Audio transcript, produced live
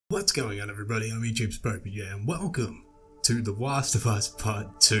What's going on, everybody? I'm YouTube's popeyJN and welcome to The Last of Us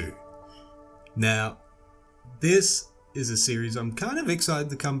Part 2. Now, this is a series I'm kind of excited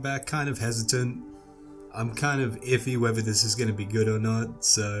to come back, kind of hesitant. I'm kind of iffy whether this is going to be good or not,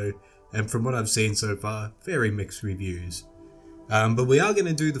 and from what I've seen so far, very mixed reviews. But we are going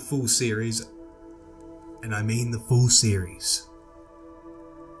to do the full series, and I mean the full series.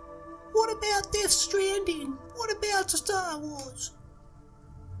 What about Death Stranding? What about Star Wars?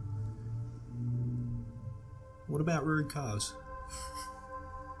 What about Rude Cars?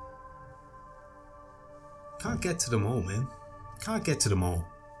 Can't get to them all, man. Can't get to them all.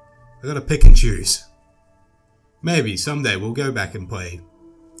 I gotta pick and choose. Maybe someday we'll go back and play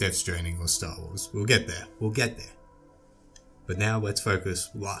Death Stranding or Star Wars. We'll get there. We'll get there. But now let's focus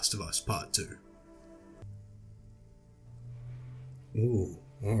Last of Us Part 2. Ooh,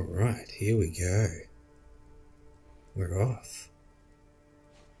 alright, here we go. We're off.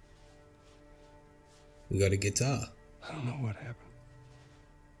 We got a guitar. I don't know what happened.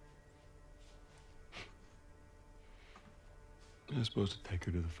 I was supposed to take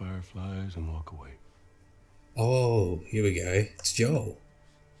her to the Fireflies and walk away. Oh, here we go. It's Joel.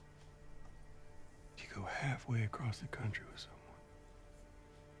 You go halfway across the country with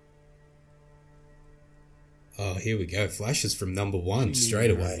someone. Oh, here we go. Flashes from number one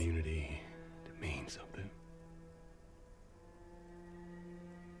straight away. Immunity to mean something.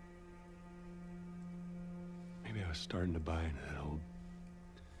 Maybe I was starting to buy into that old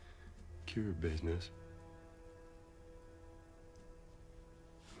cure business.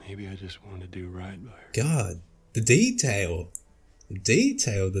 Maybe I just wanted to do right by her. God, the detail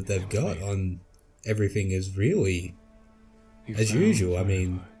that they've got on everything is really, as usual. I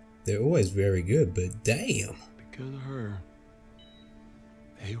mean, they're always very good, but damn. Because of her,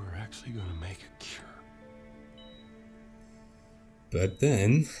 they were actually going to make a cure. But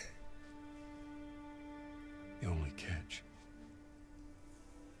then, the only catch,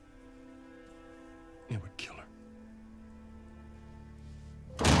 it would kill her.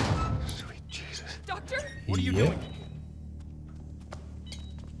 Sweet Jesus. Doctor? What are you doing?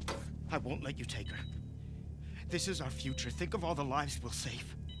 I won't let you take her. This is our future. Think of all the lives we'll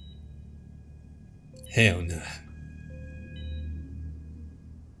save. Hell no.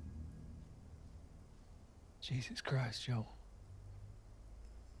 Jesus Christ, Joel.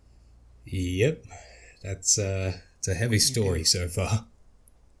 Yep. It's a heavy story so far.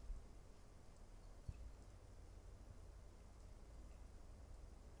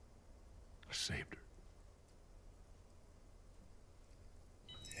 I saved her.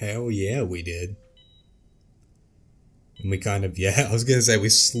 Hell yeah, we did. And we kind of, I was gonna say we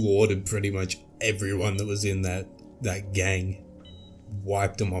slaughtered pretty much everyone that was in that gang.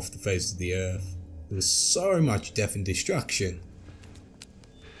 Wiped them off the face of the earth. There was so much death and destruction.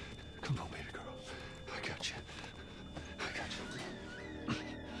 Come on, baby girl. I got you. I got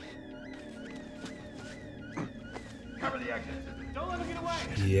you. Cover the exit. Don't let him get away.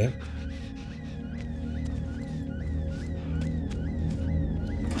 Yep.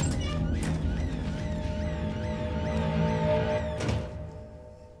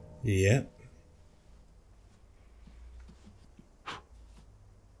 Yep.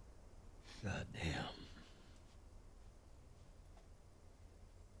 God damn.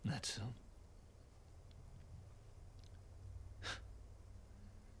 That's some.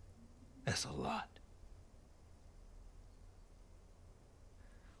 That's a lot.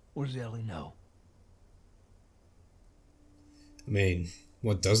 What does Ellie know? I mean,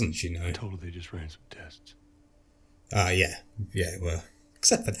 what doesn't she know? I told her they just ran some tests. Yeah, well,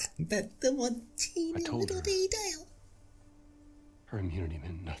 except for the one teeny I told little her. detail. Her immunity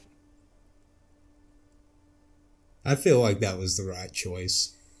meant nothing. I feel like that was the right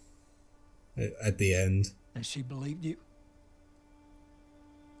choice at the end. And she believed you?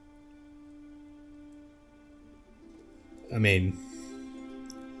 I mean,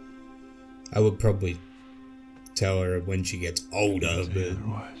 I would probably tell her when she gets older, but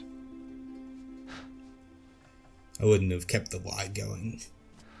Otherwise. I wouldn't have kept the lie going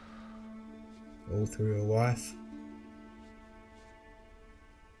all through her life.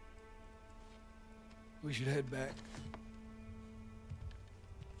 We should head back.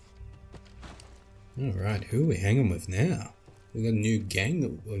 Alright, who are we hanging with now? We got a new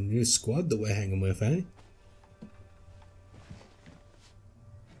gang, a new squad that we're hanging with, eh?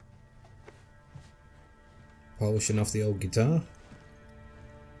 Polishing off the old guitar.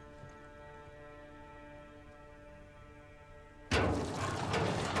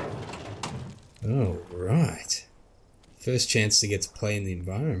 Oh, right. First chance to get to play in the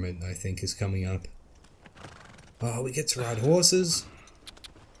environment, I think, is coming up. Oh, we get to ride horses.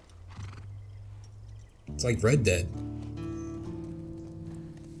 It's like Red Dead.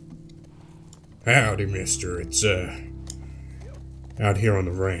 Howdy, mister. It's, out here on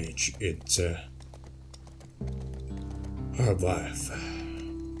the range. It's, hard life.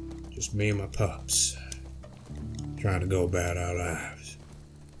 Just me and my pups. Trying to go about our lives.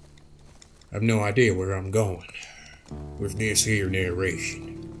 I have no idea where I'm going with this here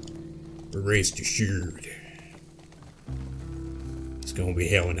narration. But rest assured, it's gonna be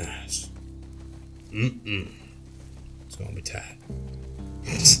hella nice. It's gonna be tight.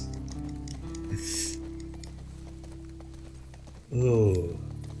 Oh,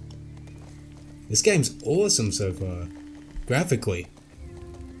 this game's awesome so far, graphically.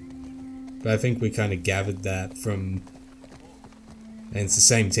 But I think we kind of gathered that from, and it's the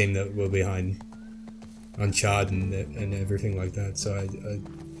same team that were behind Uncharted and everything like that. So I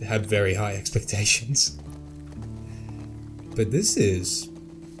had very high expectations. But this is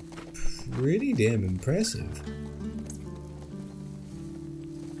pretty damn impressive.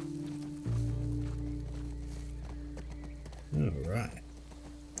 Alright.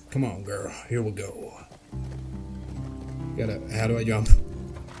 Come on, girl. Here we go. How do I jump?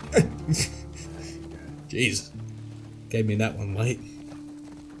 Jesus. Gave me that one late.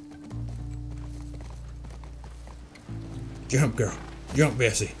 Jump, girl. Jump,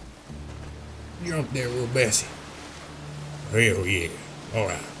 Bessie. Jump there, little Bessie. Hell yeah.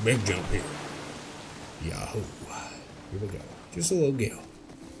 Alright, big jump here. Yahoo. Here we go. Just a little gal.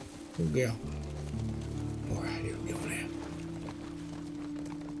 Little gal. Alright, here we go now.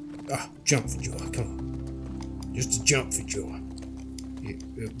 Ah, jump for joy. Come on. Just a jump for joy.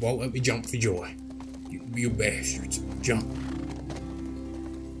 It won't let me jump for joy. You bastards. Jump.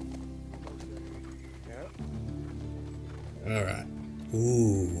 Alright.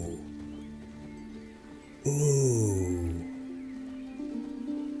 Ooh. Ooh.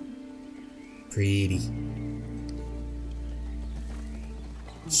 Pretty.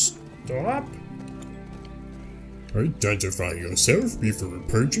 Stop. Identify yourself before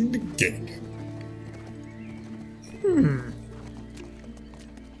approaching the gate.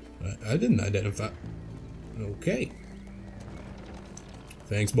 I didn't identify. Okay.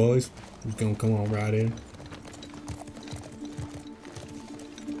 Thanks, boys. Who's gonna come on right in?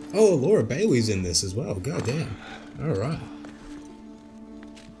 Oh, Laura Bailey's in this as well. God damn. Alright.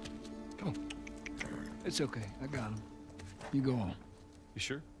 Come on. It's okay. I got him. You go on. You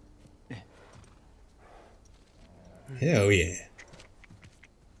sure? Yeah. Hell yeah.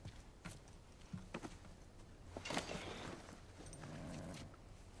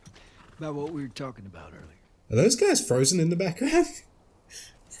 About what we were talking about earlier. Are those guys frozen in the background?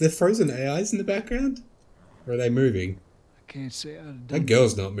 Is there frozen AIs in the background? Or are they moving? I can't say I'd have That done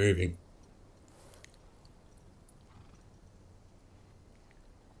girl's not moving.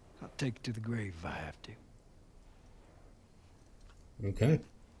 I'll take it to the grave if I have to. Okay.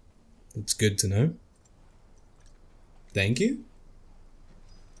 That's good to know. Thank you.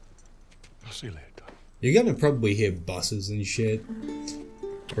 I'll see you later, Tom. You're gonna probably hear buses and shit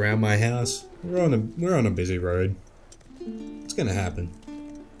around my house. We're on a busy road. It's gonna happen.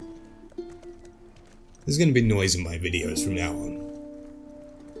 There's gonna be noise in my videos from now on.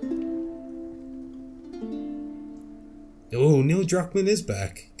 Oh, Neil Druckmann is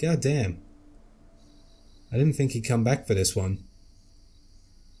back. God damn. I didn't think he'd come back for this one.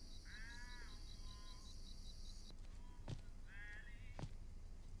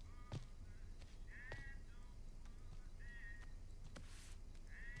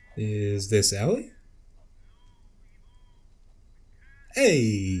 Is this Ellie?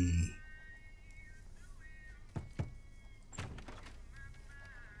 Hey!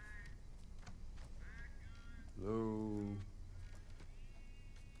 Hello?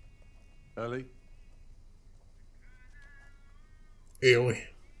 Ellie? Ellie.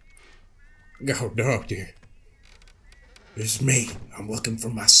 Go, doctor. It's me. I'm looking for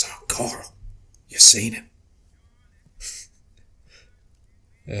my son, Carl. You seen him?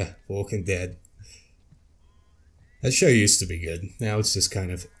 Walking Dead. That show used to be good. Now it's just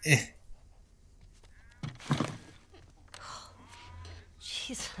kind of eh.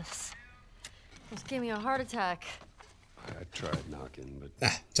 Jesus. Almost gave me a heart attack. I tried knocking, but...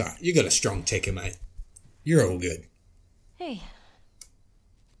 It's alright. You got a strong ticker, mate. You're all good. Hey.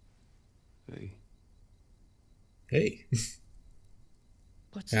 Hey. Hey.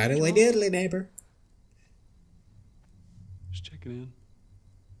 What's Howdy wrong? diddly neighbor. Just checking in.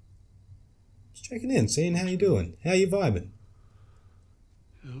 Just checking in, seeing how you doing. How you vibing?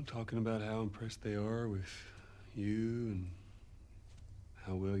 You know, talking about how impressed they are with you and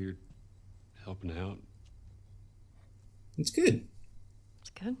how well you're helping out. It's good.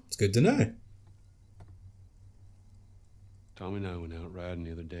 It's good. It's good to know. Tommy and I went out riding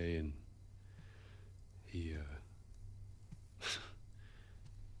the other day, and he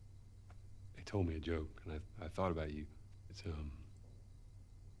told me a joke, and I thought about you. It's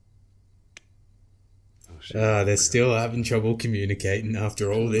oh, shit, They're still having trouble communicating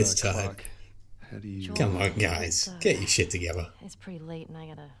after all this time. clock. How do you? Joel, Come on, guys. Get your shit together. It's pretty late and I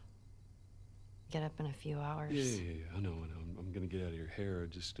gotta get up in a few hours. Yeah. I know. I'm gonna get out of your hair.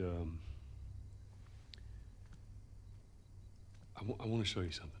 Just I want to show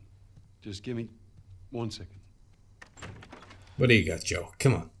you something. Just give me 1 second. What do you got, Joe?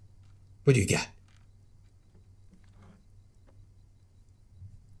 Come on. What do you got?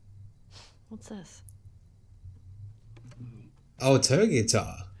 What's this? Oh, it's her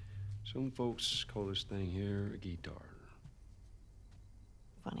guitar. Some folks call this thing here a guitar.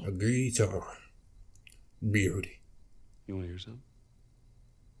 Funny. A guitar. Beauty. You want to hear something?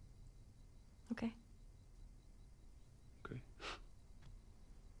 Okay. Okay.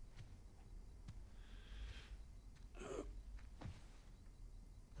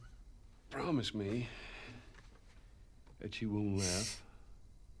 Promise me that you won't laugh.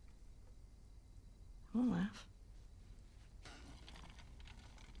 I won't laugh.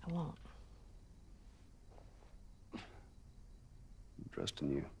 I won't. I'm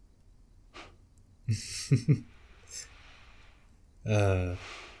trusting you.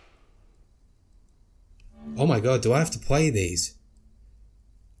 Oh my god, do I have to play these?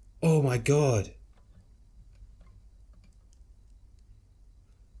 Oh my god.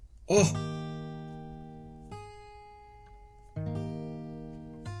 Oh.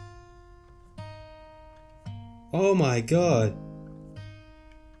 Oh my god.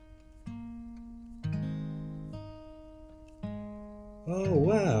 Oh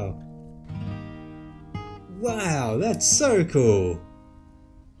wow. Wow, that's so cool.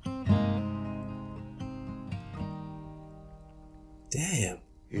 Damn.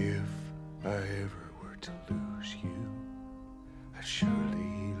 If I ever were to lose you, I'd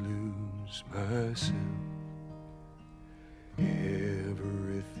surely lose myself.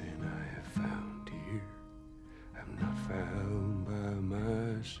 Everything I have found here, I'm not found by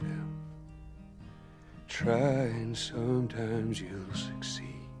myself. Try and sometimes you'll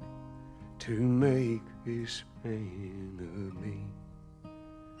succeed to make this man of me.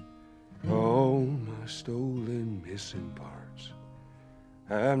 All my stolen missing parts,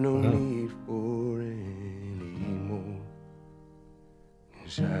 I've no need for any more.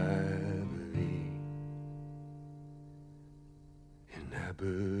 'Cause I believe, and I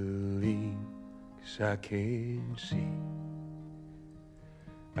believe 'cause I can see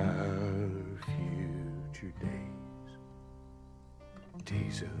our future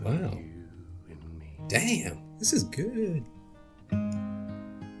days of Wow. you and me. Damn, this is good.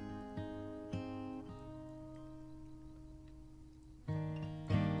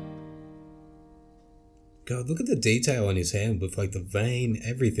 God, look at the detail on his hand with like the vein,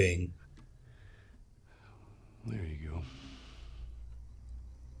 everything. There you go.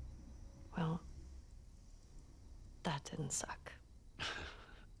 Well, that didn't suck.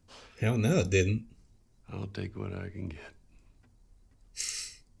 Hell no, it didn't. I'll take what I can get.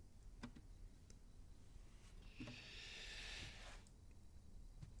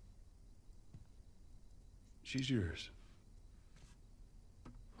 She's yours.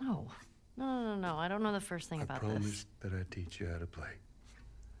 No. No. I don't know the first thing I about promised this. that I'd teach you how to play.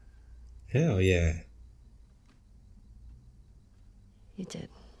 Hell yeah. You did.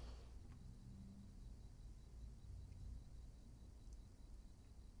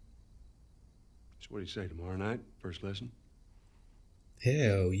 So what do you say, tomorrow night, first lesson?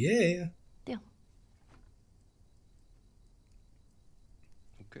 Hell yeah. Deal.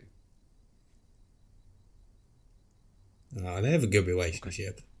 Okay. Oh, they have a good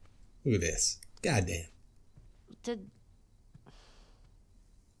relationship. Look at this. Goddamn. Do you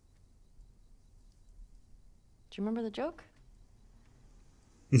remember the joke?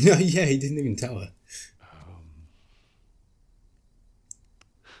 No, yeah, he didn't even tell her.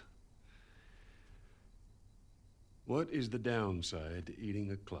 What is the downside to eating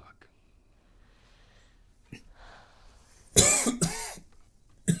a clock?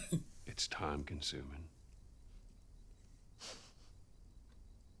 It's time consuming.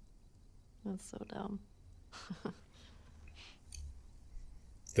 That's so dumb.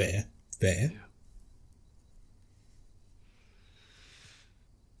 Fair. Yeah.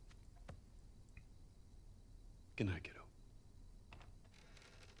 Good night, kiddo.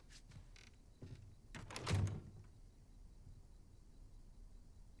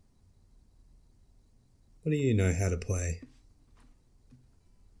 What do you know how to play?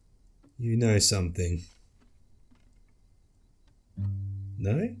 You know something.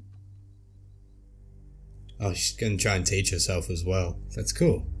 No? Oh, she's gonna try and teach herself as well. That's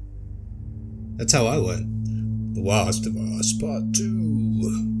cool. That's how I learned. The Last of Us Part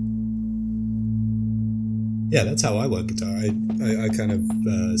 2. Yeah, that's how I learned guitar. I kind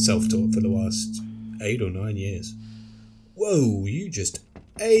of self-taught for the last 8 or 9 years. Whoa, you just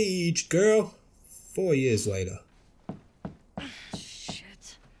aged, girl. 4 years later.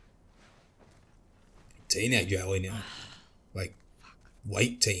 Shit. Teenage Ellie now. Like,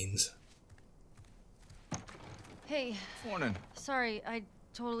 late teens. Hey, Morning. sorry, I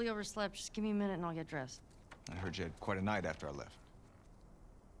totally overslept. Just give me a minute and I'll get dressed. I heard you had quite a night after I left.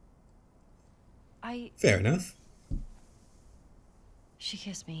 Fair enough. She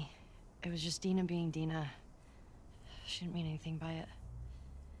kissed me. It was just Dina being Dina. She didn't mean anything by it.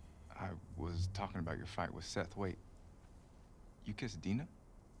 I was talking about your fight with Seth. Wait, you kissed Dina?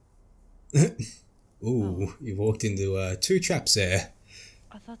 Ooh, you walked into 2 traps there.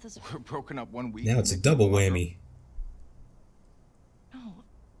 I thought this. We're broken up 1 week. Now it's a double whammy. No.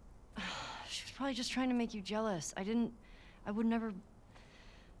 She was probably just trying to make you jealous. I would never.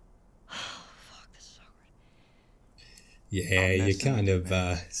 Fuck, this is awkward. Yeah, you kind of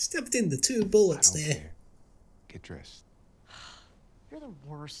stepped into 2 bullets there. Care. Get dressed. You're the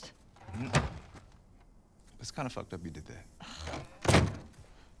worst. It's kind of fucked up you did that. Get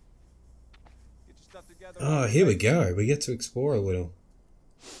your stuff together. Oh, here we go. We get to explore a little.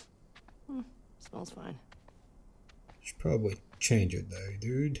 Smells fine. Should probably change it though,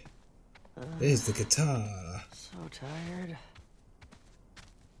 dude. There's the guitar. So tired.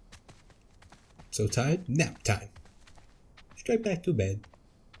 So tired? Nap time. Straight back to bed.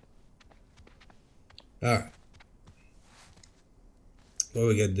 Alright. What are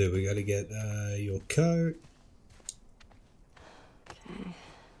we gonna do? We gotta get your coat. Okay.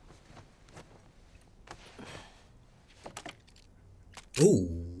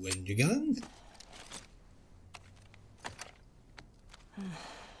 Ooh, and your gun?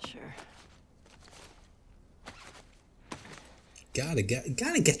 Sure. Gotta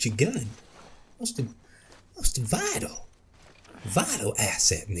get your gun. Most vital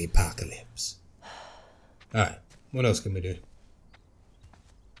asset in the apocalypse. Alright, what else can we do?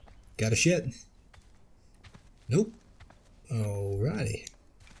 Got a shit? Nope. Alrighty.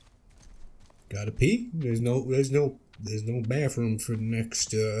 Gotta pee? There's no bathroom for the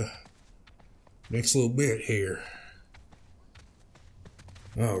next little bit here.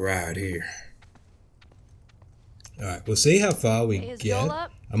 Alright, here. Alright, we'll see how far we Hey, is get. Joel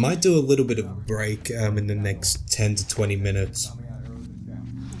up? I might do a little bit of a break in the next 10 to 20 minutes.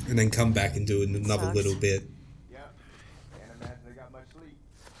 And then come back and do another Sucks. little bit. Yeah. Can't imagine they got much sleep.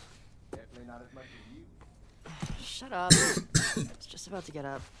 Definitely not as much as you. Shut up. It's just about to get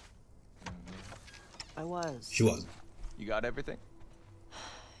up. I was. She was. You got everything?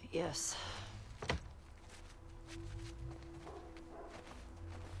 Yes.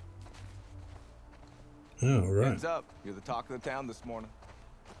 Alright. Heads up. You're the talk of the town this morning.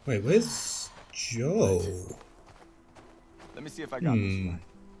 Wait, where's Joe? Let me see if I got this right.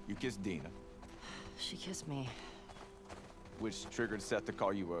 You kissed Dina, She kissed me. which triggered Seth to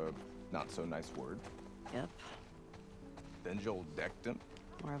call you a not so nice word. Yep. Then Joel decked him,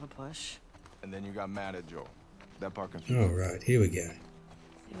 More of a push. and then you got mad at Joel. That part confused me. Alright, here we go.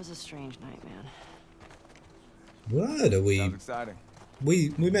 It was a strange night, man. What are we? Sounds exciting.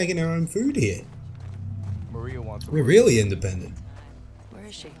 We're making our own food here. Maria wants a We're really independent. Where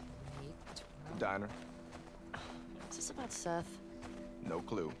is she? diner. Is this about Seth? No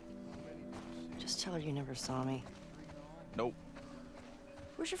clue. Just tell her you never saw me. Nope.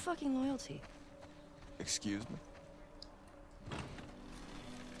 Where's your fucking loyalty? Excuse me?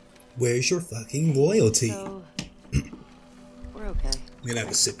 Where's your fucking loyalty? So, we're okay. I'm gonna have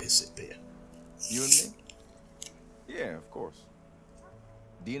a sip here. You and me? Yeah, of course.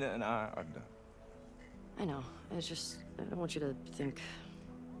 Dina and I are done. I know. It's just, I don't want you to think.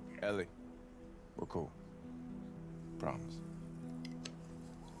 Ellie, we're cool. Promise.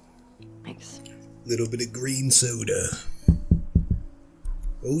 Thanks. Little bit of green soda.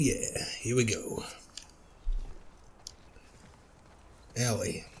 Oh yeah, here we go.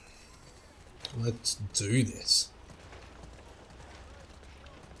 Ellie, let's do this.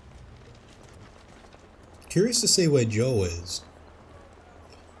 Curious to see where Joel is.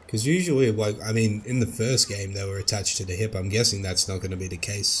 Because usually, like, I mean, in the first game they were attached to the hip. I'm guessing that's not going to be the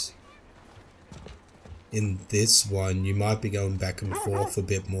case. In this one, you might be going back and forth a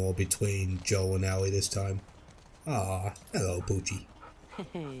bit more between Joel and Ellie this time. Ah, hello, Poochie.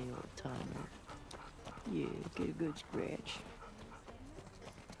 Hey, old timer. Yeah, get a good scratch.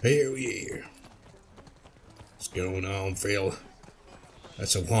 Hell yeah. What's going on, Phil?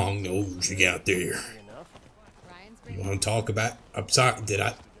 That's a long nose you got there. You want to talk about? I'm sorry, did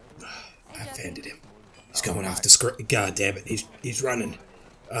I? I offended him. He's going off the script. God damn it, he's running.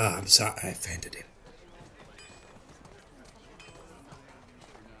 I'm sorry, I offended him.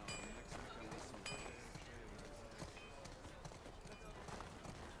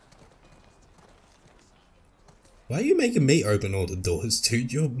 Why are you making me open all the doors,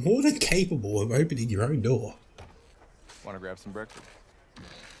 dude? You're more than capable of opening your own door. Want to grab some breakfast?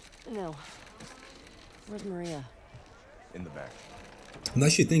 No. Where's Maria? In the back.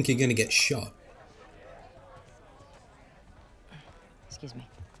 Unless you think you're gonna get shot. Excuse me.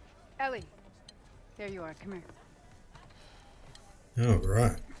 Ellie, there you are. Come here.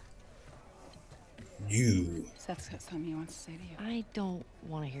 Alright. You. Seth's got something he wants to say to you. I don't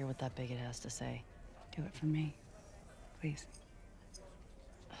want to hear what that bigot has to say. Do it for me, please.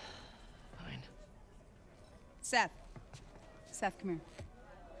 Fine. Seth. Seth, come here.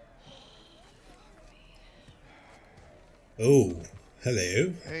 Oh,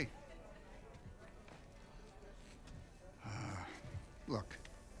 hello. Hey. Look,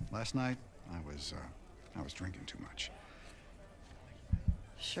 last night I was drinking too much.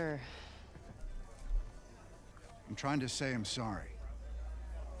 Sure. I'm trying to say I'm sorry.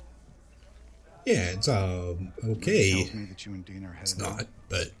 Yeah, it's okay. It tells me that you and Dean are headed It's out. not,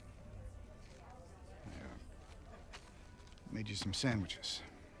 but Made you some sandwiches.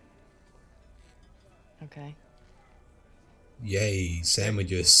 Okay. yay,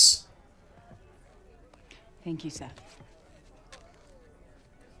 sandwiches. Thank you, Seth.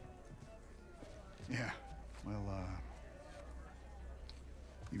 Yeah. Well,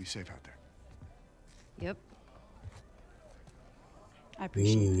 you be safe out there. Yep. I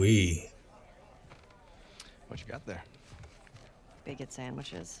appreciate it. Ooh-wee. What you got there? Bigot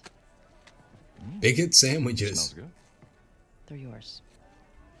sandwiches. Bigot sandwiches. Smells good. They're yours.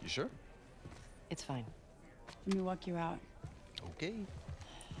 You sure? It's fine. Let me walk you out. Okay.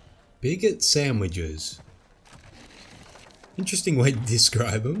 Bigot sandwiches. Interesting way to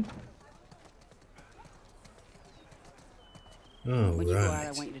describe them. Oh, When you go out, I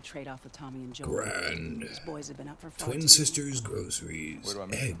right. want you to trade off with Tommy and Joel. Grand. These boys have been up for far Twin too sisters, groceries, Where do I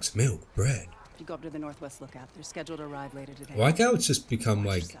meet eggs, milk, bread. long. If you go up to the Northwest Lookout, they're scheduled to arrive later today. I like how it's just become Watch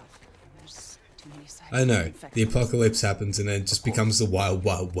like, yourself. There's too many sites I know, infected. the apocalypse happens and then it just becomes the wild,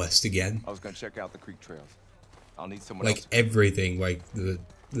 wild west again. I was gonna check out the creek trails. I'll need someone Like else. everything, like Hey,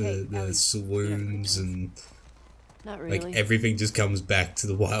 the Ellie, saloons you know the and Not really. like everything just comes back to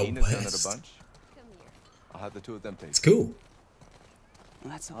the wild Nina's done it a west. bunch. I'll have the two of them It's taste. cool.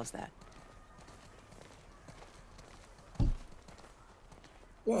 Well, that solves that.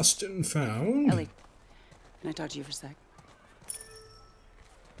 Lost and found. Ellie, can I talk to you for a sec?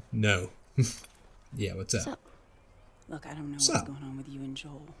 No. Yeah, what's up? What's up? Look, I don't know What's what's up? going on with you and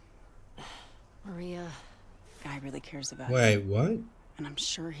Joel. Maria, Guy really cares about you, Wait, what? and I'm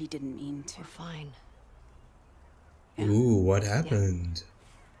sure he didn't mean to. we're fine. Yeah. Ooh, what happened?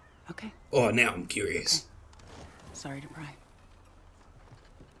 Okay, Oh, now I'm curious. sorry to pry.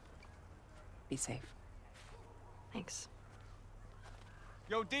 Be safe. Thanks.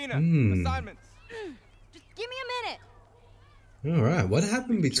 Yo, Dina, assignments. Just give me a minute. All right, what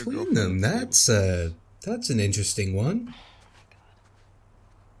happened Look at your between them? girlfriend's That's an interesting one.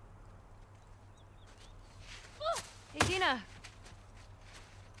 Hey, Dina.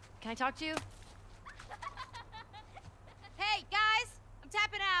 Can I talk to you? Hey, guys! I'm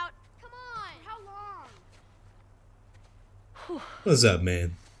tapping out. Come on! How long? What's up,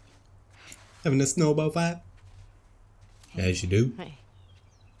 man? Having a snowball fight? As you do. Hey.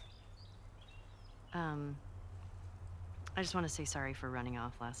 I just want to say sorry for running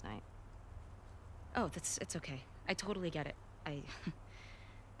off last night. Oh, it's okay. I totally get it. I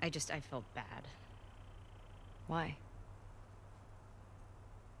felt bad. Why?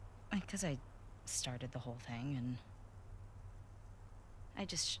 Because I started the whole thing, and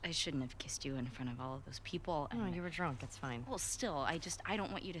I shouldn't have kissed you in front of all of those people. No, And you were drunk. It's fine. well, still, I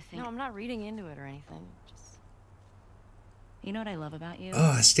don't want you to think. No, I'm not reading into it or anything. Just You know what I love about you?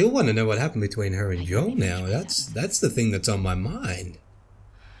 Oh, I still want to know what happened between her and I Joel think we now. should That's the thing that's on my mind.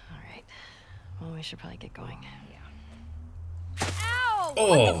 all right. Well, we should probably get going. Yeah. Ow! Oh,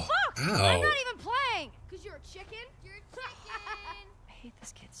 What the fuck? I'm ow. not even playing. Cause you're a chicken. You're a chicken. I hate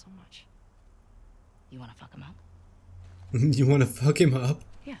this kid so much. You want to fuck him up? You want to fuck him up?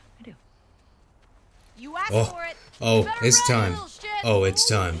 Yeah, I do. You asked Oh, for it. oh, Better it's run, time. little shit. Oh, it's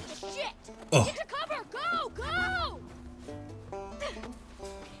time. Shit! Oh, Get to cover! Go! Go!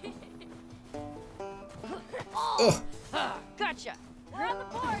 oh, Gotcha! We're on the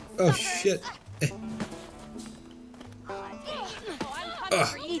board, oh, suckers. shit. Oh, I'm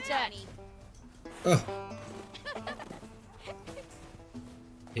Oh. Eat that. Oh.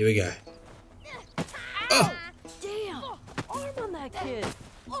 Here we go. Oh. Damn. Arm on that kid.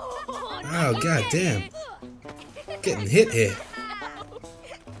 Oh, god damn. Getting hit here.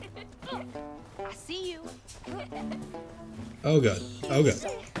 I see you. Oh god. Oh god.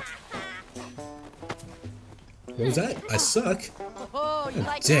 What was that? I suck. Oh, you How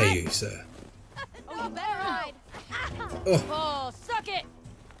like dare that? you, sir? Oh, you better ride. Oh. Oh, suck it.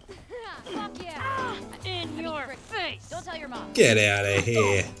 Fuck yeah. In your face. Don't tell your mom. Get out of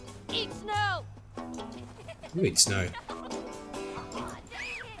here. Eat snow. You eat snow.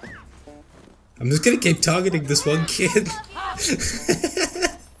 I'm just gonna keep targeting this one kid.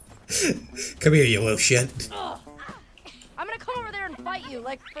 Come here, you little shit. I'm gonna come over there and fight you,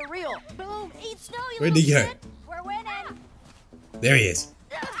 like for real. Boom. Eat snow, you Where'd he little go? shit. We're winning. There he is.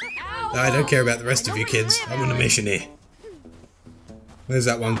 Ow. I don't care about the rest of you kids. I'm on a mission here. Where's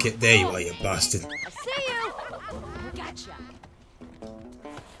that one kid? There you are, you bastard. I see you. Gotcha.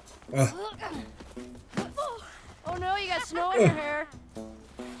 Oh, Oh no, you got snow in your hair.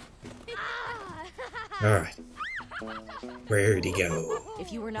 alright. Where'd he go?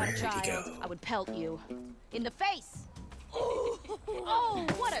 If you were not a Where'd he child, go? I would pelt you. In the face! Oh,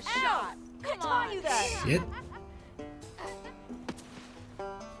 what a shot! Come on, you that. Shit.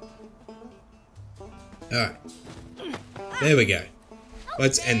 Alright. There we go.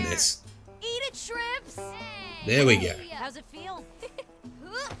 Let's end this. Eat it, shrimps. There we go. How's it feel?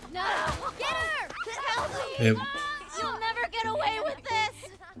 No, get her. Yep. You'll never get away with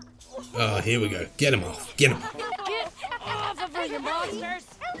this. Oh, here we go. Get him off. Get him. Get off of her, you monsters.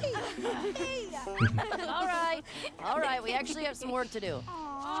 All right, we actually have some work to do.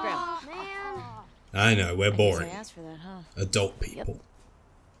 Scram. Man. I know, we're I boring. asked for that, huh? Adult people.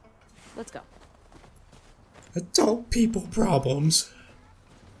 Let's go. Adult people problems.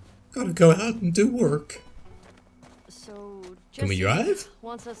 Gotta go out and do work. So, Can we Jesse drive?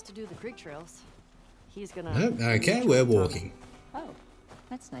 wants us to do the creek trails. He's gonna. Oh, okay, we're walking. Oh,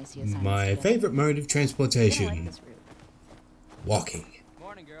 that's nice. You assigned My us together. favorite mode of I like transportation. this route. Walking.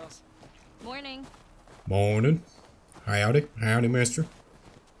 Morning, girls. Morning. Morning. Howdy. Howdy, mister.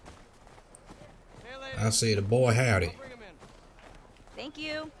 Hey, lady. I see the boy howdy. Bring 'em in. Thank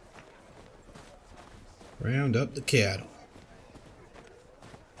you. Round up the cattle.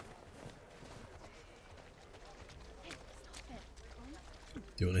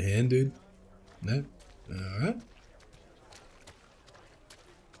 Do you want a hand, dude? No? Alright.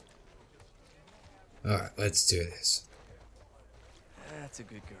 Alright, let's do this. That's a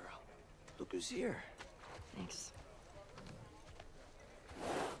good girl. Look who's here. Thanks.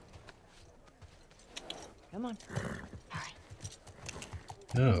 Come on.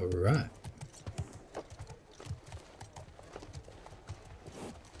 Alright.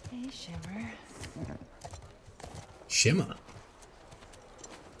 Hey, Shimmer. Shimmer.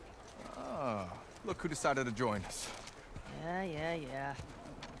 Ah, look who decided to join us. Yeah.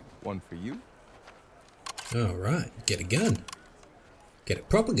 One for you, Alright, get a gun. Get a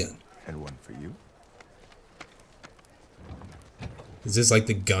proper gun. and one for you. Is this like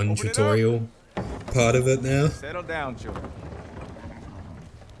the gun Open it up. tutorial part of it now? Settle down, children.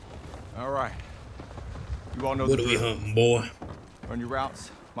 All right. You all know What the are we drill. hunting, boy? Run your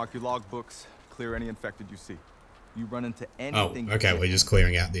routes, mark your logbooks, clear any infected you see. You run into Oh, anything. okay, we're just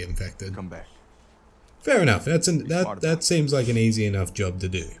clearing out the infected. Come back. Fair enough. That's smart about that it. seems like an easy enough job to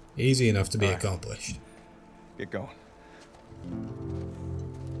do. Easy enough to be Alright. accomplished. Get going.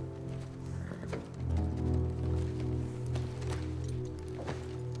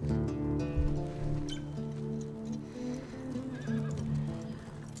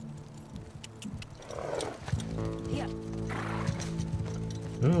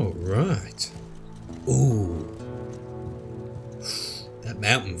 All right. Ooh. That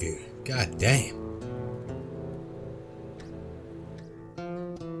mountain view. God damn.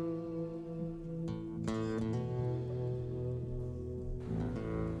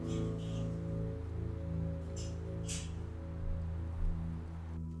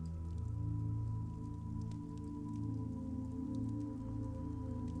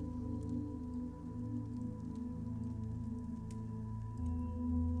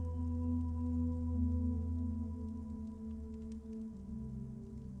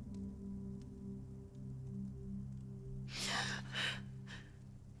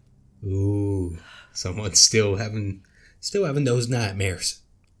 Ooh, someone's still having those nightmares.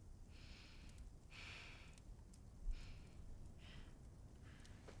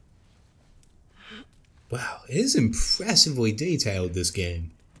 Wow, it is impressively detailed, this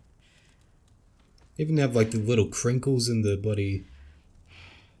game. Even have like the little crinkles in the bloody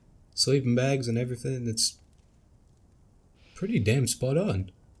sleeping bags and everything. It's pretty damn spot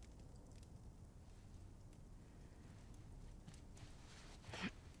on.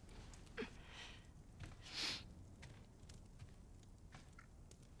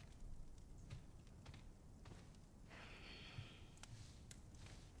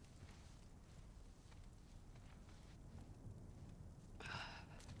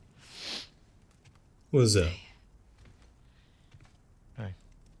 What's up? Hey.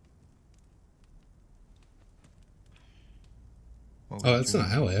 Oh, that's not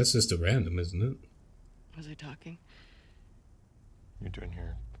Allie. That's just a random, isn't it? Was I talking? You're doing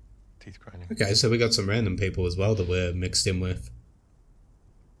your teeth grinding. Okay, so we got some random people as well that we're mixed in with.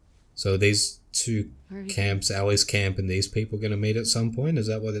 So these two camps, Allie's camp and these people, going to meet at some point? Is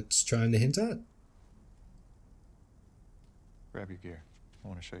that what it's trying to hint at? Grab your gear. I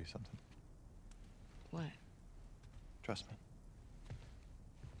want to show you something. What? Trust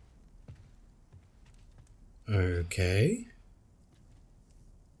me. Okay.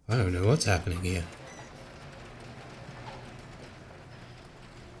 I don't know what's happening here.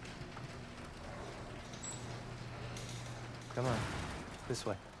 Come on. This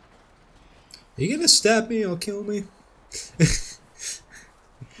way. Are you gonna stab me or kill me? It's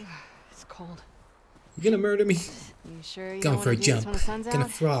cold. You gonna murder me? You sure you Going don't for a want to do this jump. when the sun's Gonna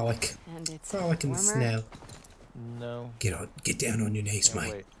out? frolic. And it's Frolic in the warmer? snow. No. Get down on your knees, Yeah,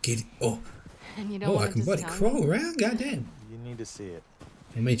 mate. wait. Get oh, And you don't oh! want I to can just bloody tell me? crawl around. Goddamn! You need to see it.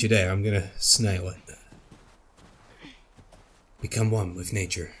 I'll meet you there. I'm gonna snail it. Become one with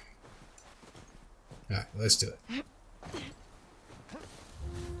nature. Alright, let's do it.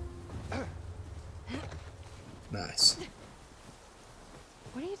 Nice.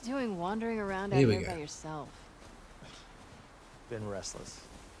 What are you doing wandering around out Here we here go. by yourself? Been restless.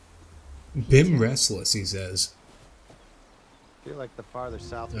 Bim restless, he says. Feel like the farther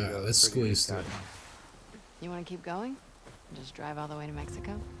south we Alright, go, let's the trickier squeeze it's gotten. You want to keep going? And just drive all the way to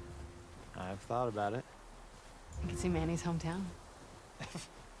Mexico? I've thought about it. You can see Manny's hometown.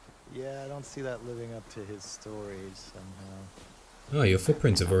 Yeah, I don't see that living up to his stories somehow. Oh, your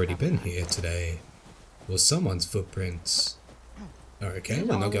footprints have already been here today. Well, someone's footprints. Oh, okay,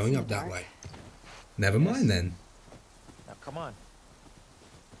 we're not going up that way. Never mind then. Now come on.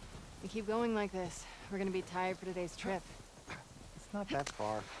 We keep going like this, we're gonna be tired for today's trip. It's not that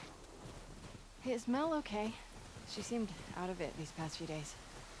far. Hey, is Mel okay? She seemed out of it these past few days.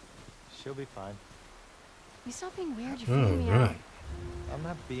 She'll be fine. You stop being weird, you're Oh, freaking me out. right. I'm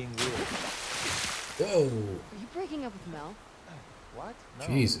not being weird. Whoa! Are you breaking up with Mel? What? No.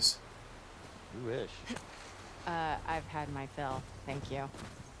 Jesus. You wish. I've had my fill. Thank you.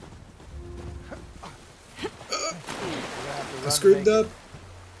 We're gonna have to I run screwed to up.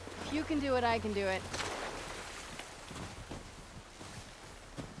 If you can do it, I can do it.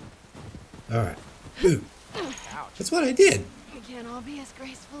 Alright. Boom. Ouch. That's what I did. We can't all be as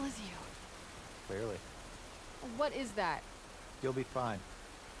graceful as you. Clearly. What is that? You'll be fine.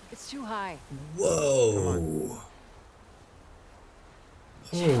 It's too high. Whoa.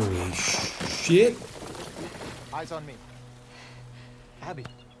 Holy shit. Eyes on me. Abby.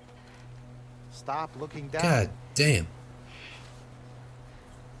 Stop looking down. God damn.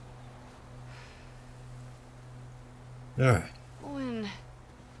 Alright. Owen,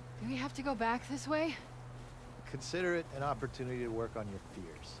 do we have to go back this way? Consider it an opportunity to work on your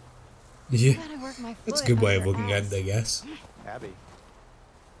fears. Yeah. Glad I worked my foot That's a good way up of your looking at ass. it, I guess. Abby.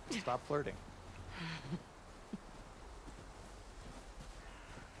 Stop flirting.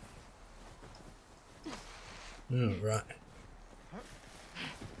 Alright.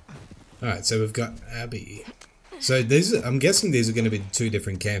 Alright, so we've got Abby. So these are, I'm guessing these are going to be two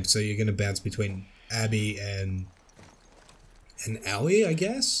different camps, so you're going to bounce between Abby and Allie, I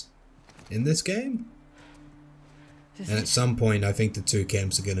guess, in this game. And at some point, I think the two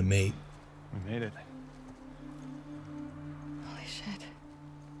camps are going to meet. We made it. Holy shit.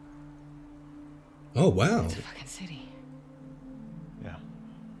 Oh, wow. It's a fucking city. Yeah.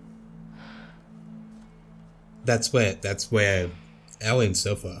 That's where Allie and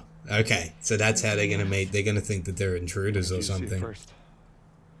stuff are. Okay, so that's how they're going to meet. They're going to think that they're intruders or You see it something. first.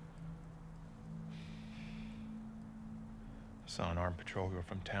 Saw an armed patrol go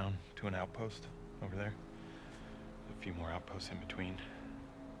from town to an outpost over there. A few more outposts in between.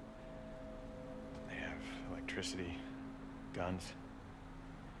 They have electricity, guns.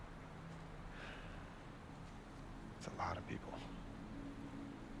 It's a lot of people.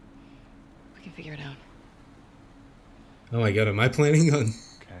 We can figure it out. Oh my god, am I planning on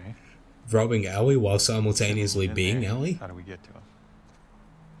Okay. robbing Allie while simultaneously In being there. Allie? How do we get to him?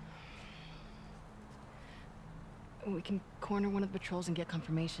 We can corner one of the patrols and get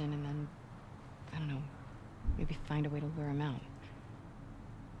confirmation, and then, I don't know, maybe find a way to lure him out.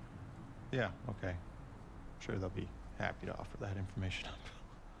 Yeah, okay. Sure, they'll be happy to offer that information up.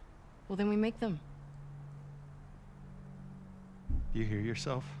 Well, then we make them. Do you hear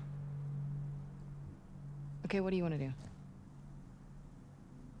yourself? Okay, what do you want to do?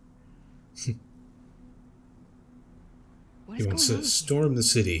 What He is wants going to on? storm the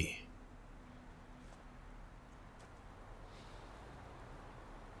city.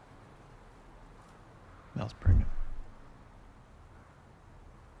 Mel's pregnant.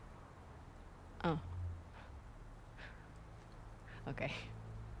 Oh. Okay.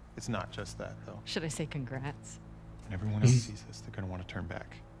 It's not just that, though. Should I say congrats? When everyone else sees this, they're gonna want to turn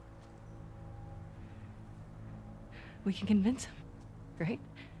back. We can convince him, right?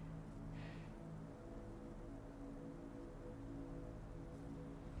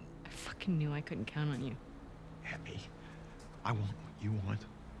 I fucking knew I couldn't count on you. Abby, I want what you want,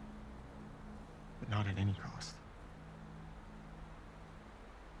 but not at any cost.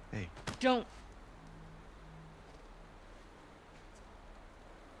 Hey, Don't.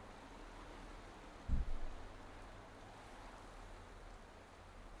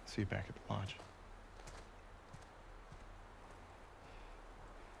 see you back at the lodge.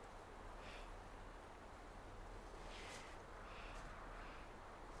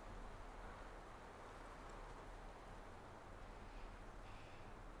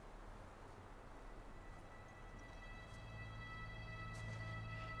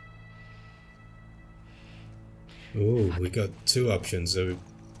 Ooh, we got two options. So,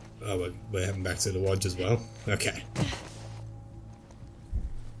 we're heading back to the lodge as well. Okay.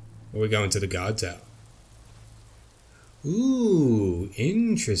 Or we're going to the guard tower. Ooh,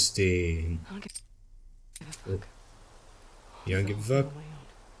 interesting. I don't give a fuck. Oh. You don't give a fuck? On my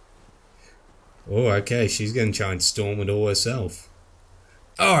own. Oh, okay. She's gonna try and storm it all herself.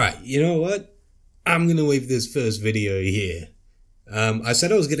 Alright, you know what? I'm gonna leave this first video here. I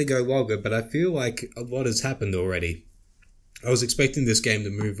said I was gonna go longer, but I feel like a lot has happened already. I was expecting this game to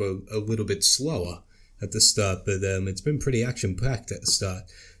move a little bit slower at the start, but it's been pretty action-packed at the start.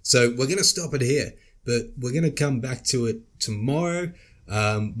 So we're gonna stop it here, but we're gonna come back to it tomorrow.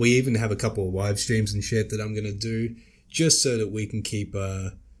 We even have a couple of live streams and shit that I'm gonna do, just so that we can keep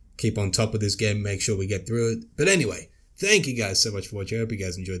on top of this game, make sure we get through it. But anyway, thank you guys so much for watching. I hope you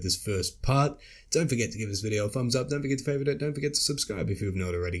guys enjoyed this first part. Don't forget to give this video a thumbs up. Don't forget to favorite it. Don't forget to subscribe if you've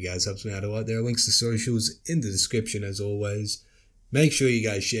not already, guys. Helps me out a lot. There are links to socials in the description as always. Make sure you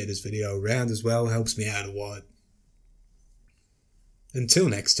guys share this video around as well. Helps me out a lot. Until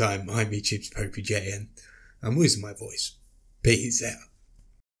next time, I'm ELLIE'S, popeyJN. I'm losing my voice. Peace out.